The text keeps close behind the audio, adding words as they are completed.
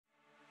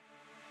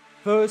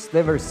First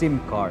ever SIM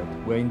card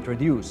were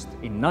introduced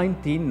in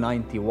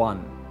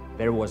 1991.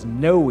 There was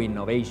no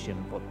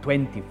innovation for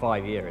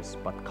 25 years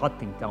but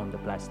cutting down the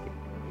plastic.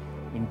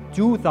 In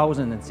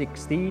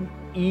 2016,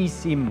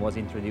 eSIM was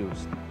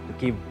introduced to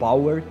give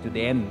power to the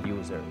end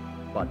user.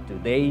 But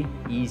today,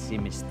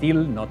 eSIM is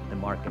still not the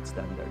market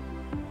standard.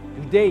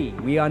 Today,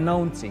 we are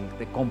announcing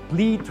the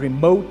complete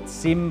remote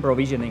SIM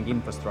provisioning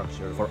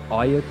infrastructure for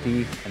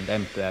IoT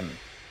and M2M.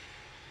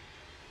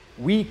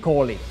 We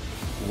call it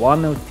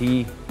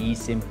IoT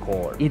eSIM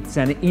Core. It's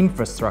an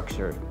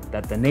infrastructure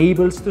that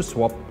enables to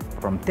swap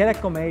from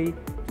telecom A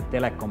to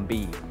telecom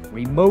B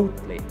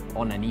remotely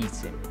on an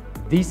eSIM.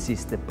 This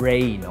is the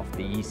brain of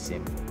the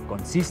eSIM,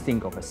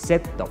 consisting of a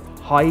set of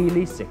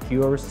highly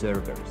secure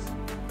servers.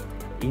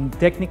 In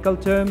technical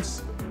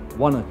terms,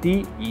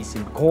 IoT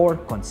eSIM Core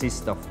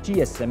consists of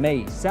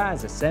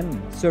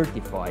GSMA-SM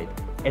certified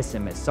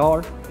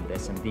SMSR and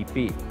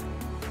SMDP.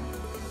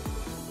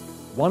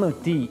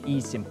 IoT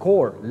eSIM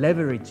Core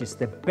leverages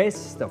the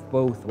best of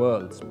both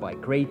worlds by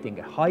creating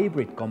a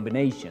hybrid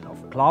combination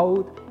of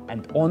cloud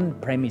and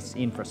on-premise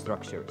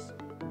infrastructures.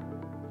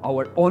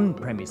 Our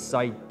on-premise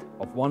site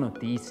of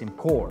IoT eSIM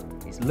Core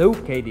is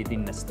located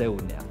in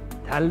Estonia,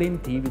 Tallinn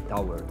TV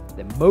Tower,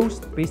 the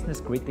most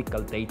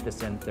business-critical data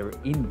center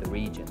in the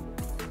region,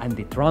 and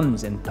it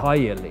runs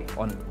entirely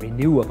on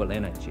renewable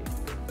energy,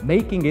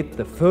 making it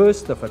the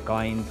first of a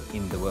kind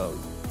in the world.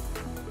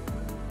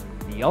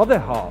 The other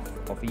half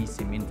of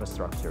eSIM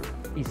infrastructure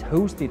is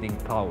hosted in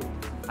cloud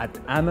at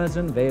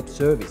Amazon Web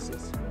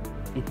Services.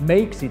 It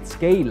makes it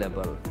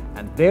scalable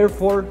and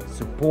therefore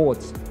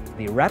supports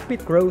the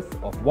rapid growth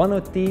of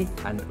IoT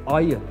and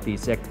IoT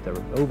sector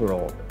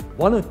overall.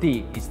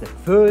 IoT is the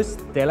first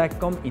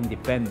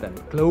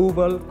telecom-independent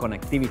global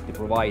connectivity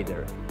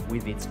provider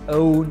with its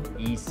own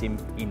eSIM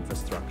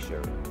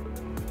infrastructure.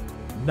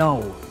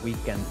 Now we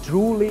can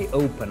truly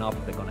open up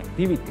the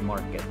connectivity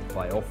market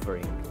by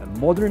offering a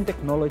modern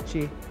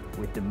technology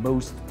with the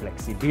most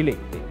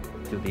flexibility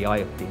to the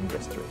IoT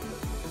industry.